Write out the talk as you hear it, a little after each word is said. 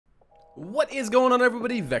What is going on,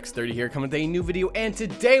 everybody? Vex30 here, coming with a new video, and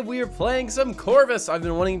today we are playing some Corvus. I've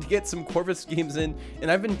been wanting to get some Corvus games in,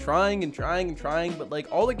 and I've been trying, but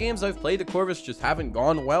like all the games I've played to Corvus just haven't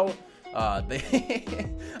gone well.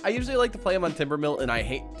 I usually like to play them on Timbermill, and I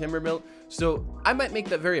hate Timbermill, so I might make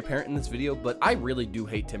that very apparent in this video, but I really do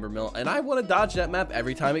hate Timbermill, and I want to dodge that map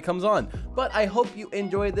every time it comes on. But I hope you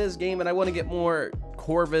enjoy this game, and I want to get more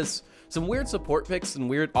Corvus, some weird support picks and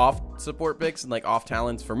weird off support picks and like off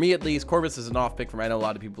talents. For me at least, Corvus is an off pick for me. I know a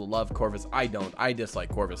lot of people love Corvus. I don't. I dislike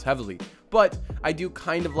Corvus heavily, but I do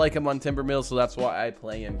kind of like him on Timbermill, so that's why I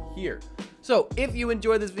play him here. So if you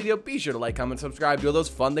enjoyed this video, be sure to like, comment, subscribe, do all those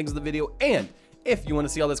fun things in the video. And if you want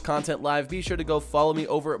to see all this content live, be sure to go follow me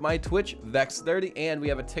over at my Twitch, Vex30, and we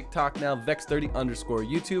have a TikTok now,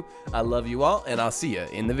 Vex30_YouTube. I love you all, and I'll see you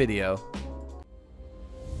in the video.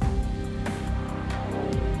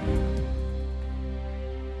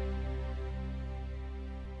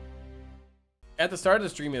 At the start of the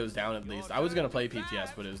stream, it was down at least. I was going to play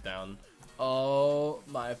PTS, but it was down. Oh,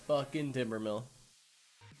 my fucking Timbermill.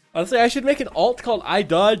 Honestly, I should make an alt called I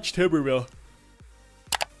Dodge Timbermill.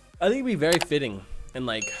 I think it'd be very fitting, and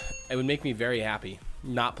like, it would make me very happy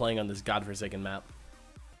not playing on this godforsaken map.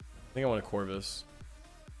 I think I want a Corvus.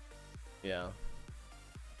 Yeah.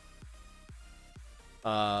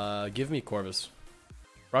 Give me Corvus.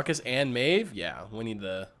 Ruckus and Mave? Yeah, we need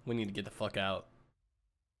to get the fuck out.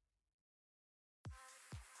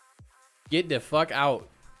 Get the fuck out.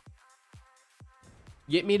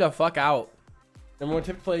 Get me the fuck out. Number one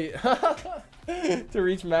tip to play to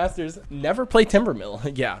reach masters. Never play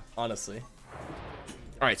Timbermill. Yeah, honestly.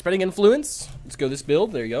 Alright, spreading influence. Let's go this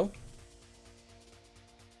build. There you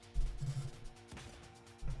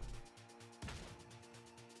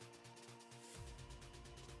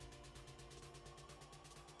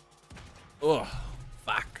go. Ugh.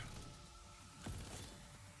 Fuck.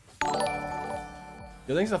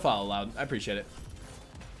 Yo, thanks for the follow, Loud. I appreciate it.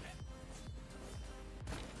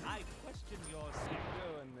 I question your say.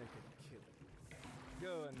 Go and make it kill.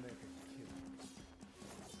 Go and make it kill.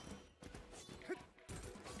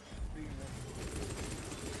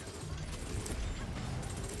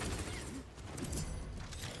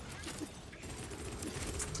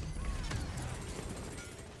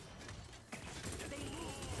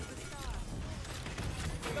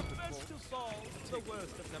 The first to solve the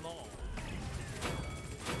worst of them all.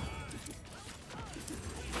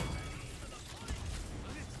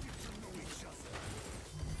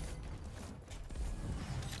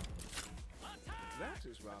 That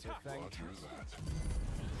is rather fantastic.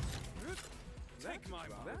 Take my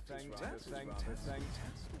fantastic.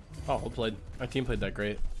 Oh, well played. Our team played that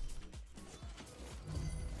great.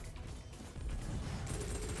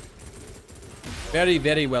 Very,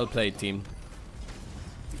 very well played, team.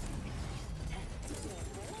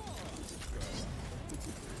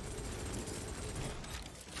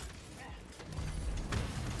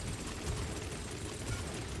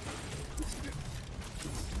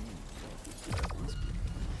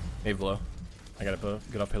 Hey, Vlo. I gotta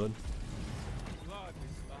get up Hilled.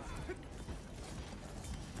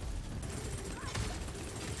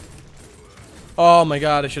 Oh my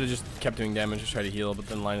god, I should have just kept doing damage, just try to heal, but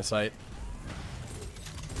then line of sight.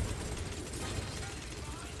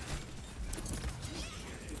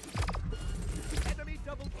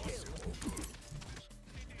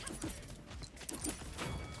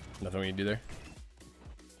 Nothing we can do there.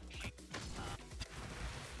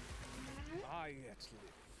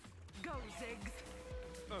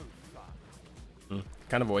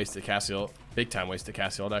 Kind of a waste to Cassiel. Big time waste to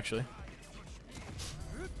Cassiel, actually.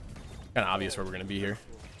 Kind of obvious where we're going to be here.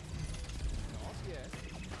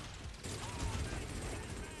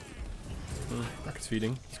 Rocket's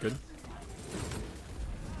feeding. It's good.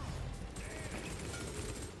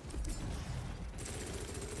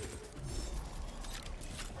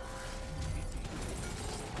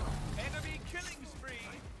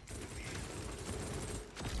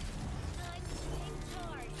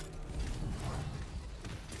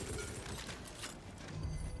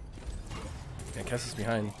 Yeah, Cass is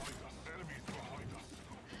behind.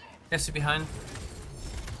 Cass is behind.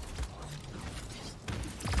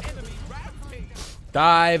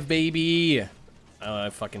 Dive, baby! Oh, I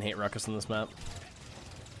fucking hate Ruckus on this map.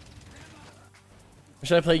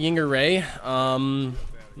 Should I play Ying or Ray?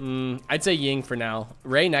 I'd say Ying for now.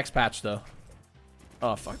 Ray next patch, though.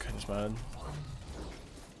 Oh, fuck. I just modded.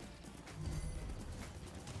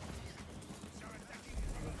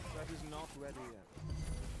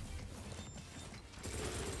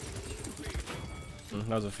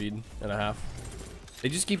 That was a feed and a half. They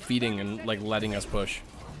just keep feeding and like letting us push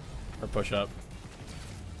or push up.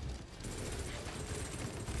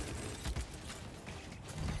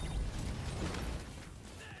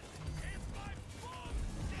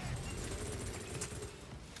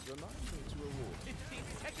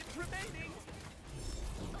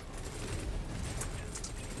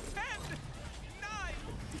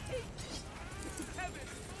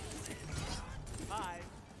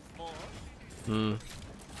 Mm-hmm.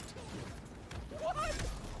 What?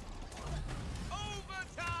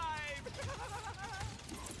 Overtime!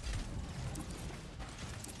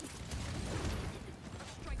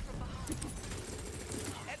 Strike from behind.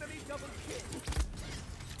 Enemy double kill.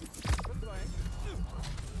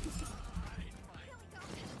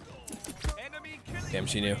 Enemy killing. Damn,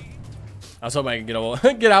 she knew. I was hoping I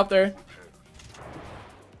could get out there.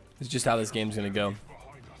 It's just how this game's gonna go.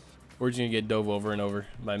 We're just gonna get dove over and over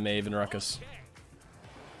by Maeve and Ruckus.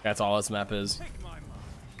 That's all this map is. Take my mark.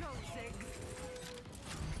 Go, Ziggs.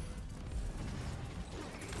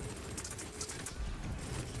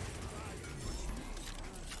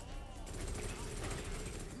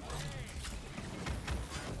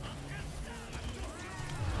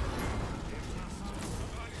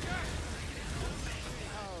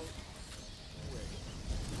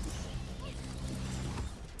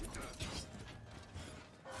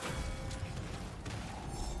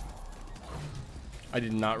 I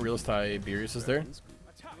did not realize Tiberius is there,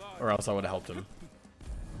 or else I would have helped him.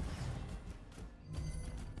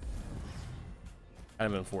 I'd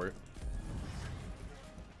have been for it.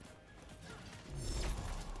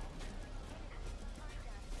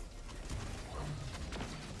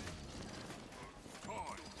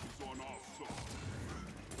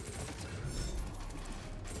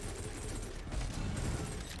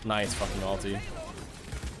 Nice fucking ulti.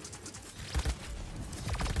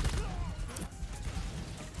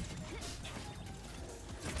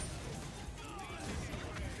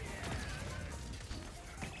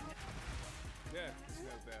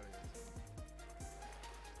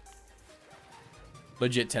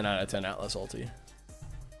 Legit 10 out of 10 Atlas ulti.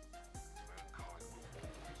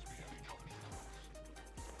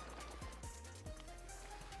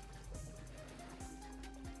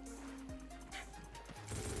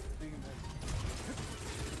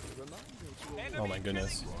 Oh my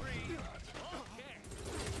goodness.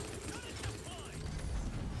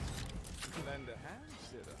 Lend a hand,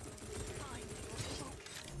 sitter.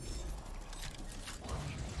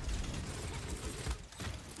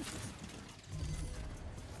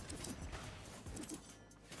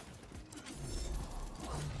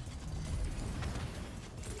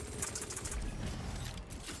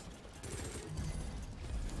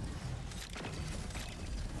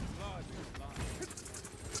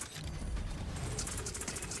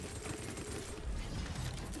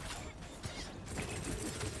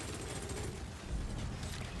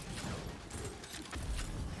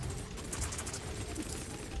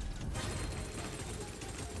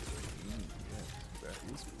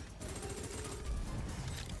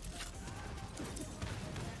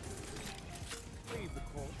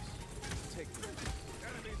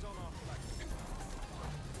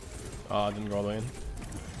 Oh, I didn't go all the way in.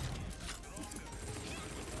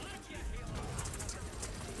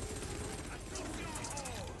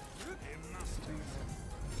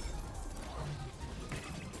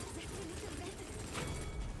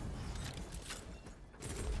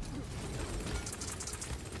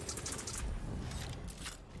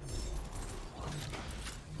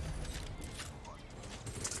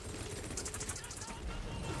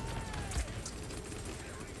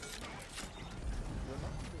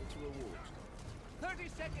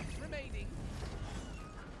 Remaining.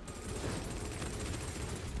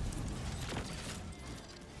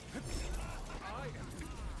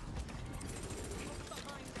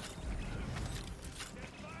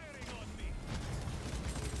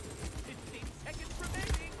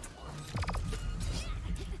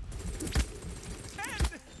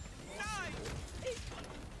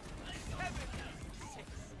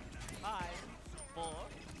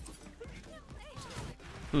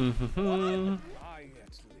 And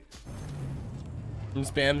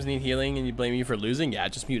spams need healing and you blame you for losing? Yeah,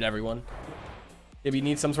 just mute everyone. If you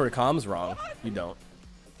need some sort of comms, wrong. You don't.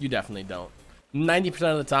 You definitely don't.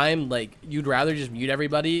 90% of the time, like, you'd rather just mute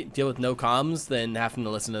everybody, deal with no comms, than having to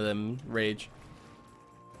listen to them rage.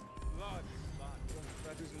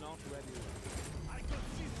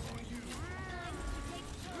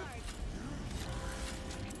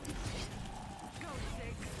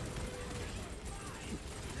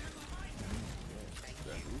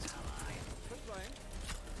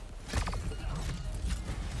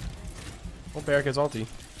 Oh, Barrack has ulti.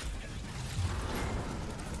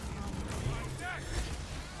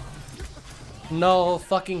 No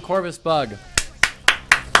fucking Corvus bug.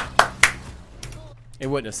 It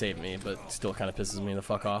wouldn't have saved me, but still kind of pisses me the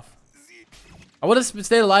fuck off. I would have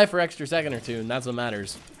stayed alive for an extra second or two, and that's what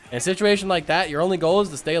matters. In a situation like that, your only goal is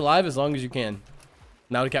to stay alive as long as you can.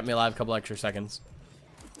 That would have kept me alive a couple extra seconds.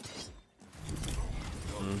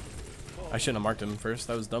 I shouldn't have marked him first.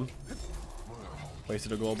 That was dumb.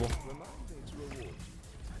 Wasted a global.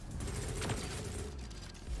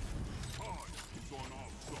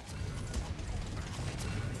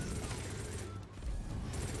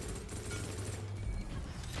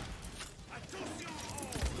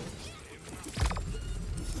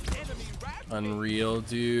 Unreal,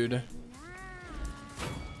 dude.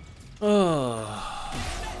 Oh.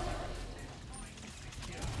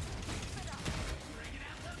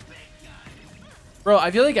 Bro,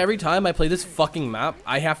 I feel like every time I play this fucking map,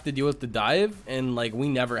 I have to deal with the dive, and like we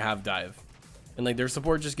never have dive. And like their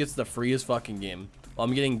support just gets the freest fucking game. While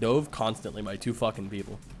I'm getting dove constantly by 2 fucking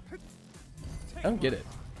people. I don't get it.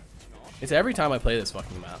 It's every time I play this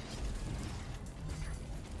fucking map.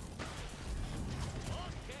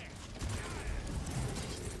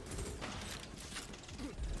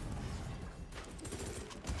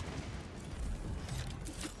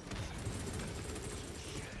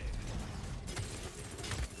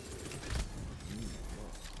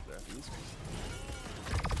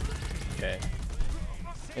 Okay.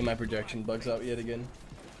 And my projection bugs out yet again.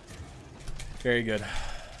 Very good.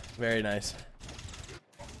 Very nice.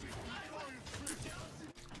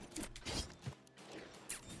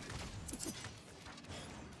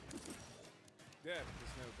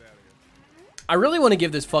 I really want to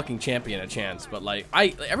give this fucking champion a chance, but like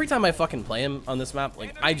every time I fucking play him on this map,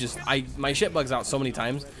 like my shit bugs out so many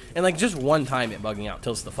times, and like just one time it bugging out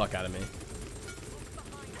tilts the fuck out of me.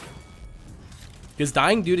 Because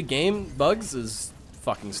dying due to game bugs is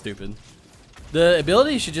fucking stupid. The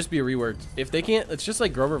ability should just be reworked. If they can't, it's just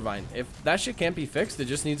like Grover Vine. If that shit can't be fixed, it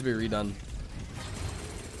just needs to be redone.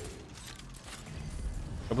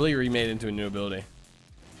 Completely remade into a new ability.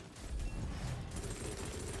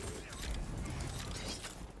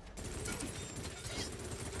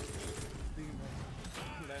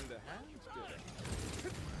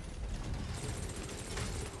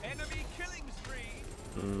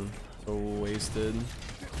 So wasted.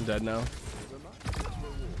 I'm dead now.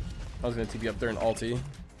 I was gonna TP up there and ulti,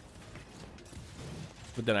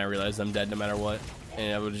 but then I realized I'm dead no matter what,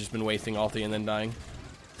 and I would have just been wasting ulti and then dying.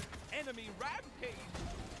 Enemy rampage.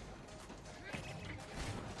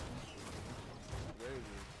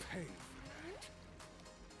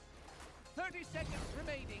 30 seconds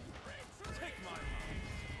remaining. Take my mark.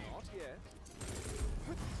 Not yet.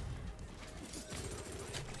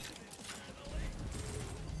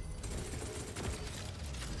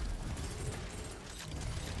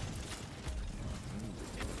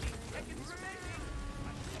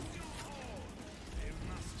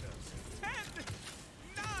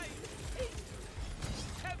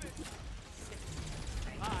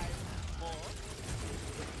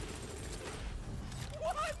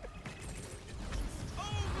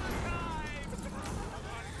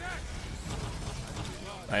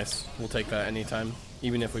 Nice. We'll take that anytime.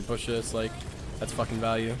 Even if we push this, like, that's fucking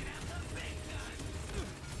value.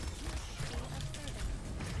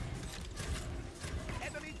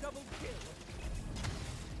 Enemy double kill.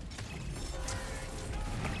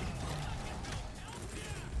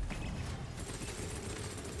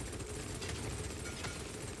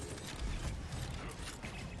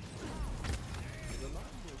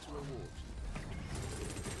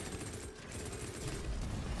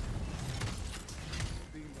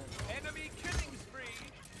 Enemy killing spree.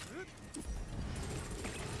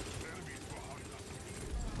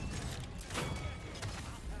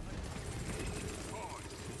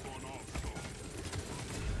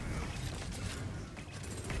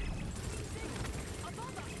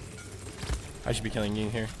 I should be killing you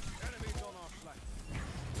here. Enemies on our flank.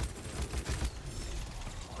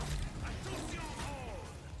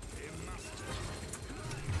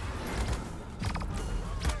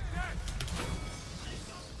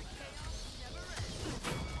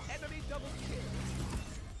 Enemy double kill.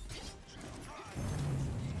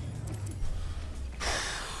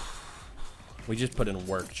 We just put in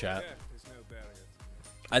work, chat. There's no barrier.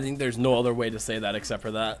 I think there's no other way to say that except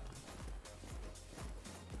for that.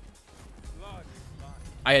 Blood is mine.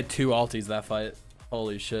 I had 2 ultis that fight.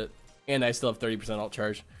 Holy shit. And I still have 30% ult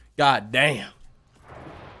charge. God damn.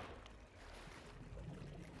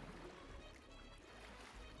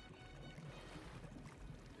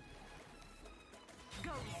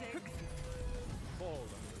 Fall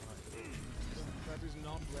under my feet. That is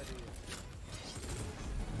not ready yet.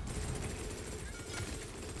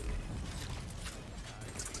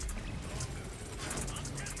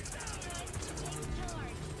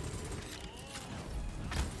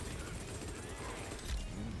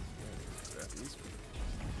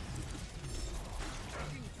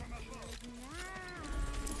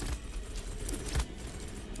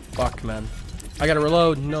 Fuck, man. I gotta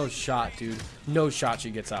reload. No shot, dude. No shot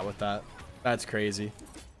she gets out with that. That's crazy.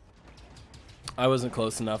 I wasn't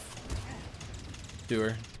close enough to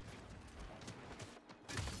her.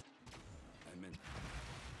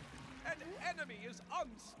 An enemy is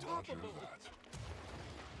unstoppable.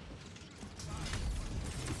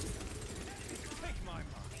 Take my mark.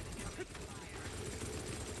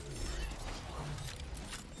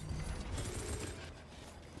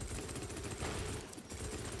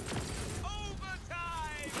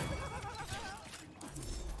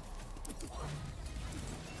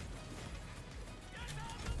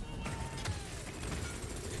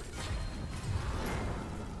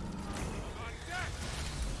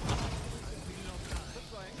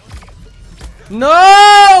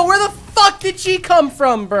 No! Where the fuck did she come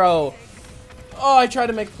from, bro? Oh, I tried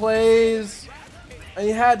to make plays. I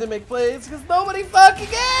had to make plays because nobody fucking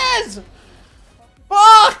is!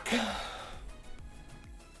 Fuck!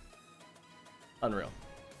 Unreal.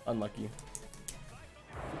 Unlucky.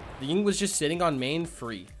 The Ying was just sitting on main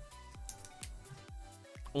free.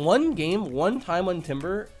 One game, one time on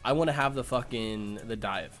Timber, I want to have the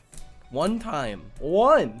dive. One time.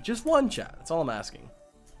 Just one, chat. That's all I'm asking.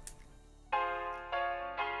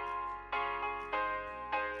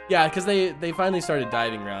 Yeah, because they finally started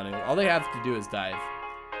diving around, and all they have to do is dive.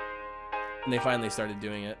 And they finally started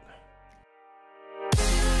doing it.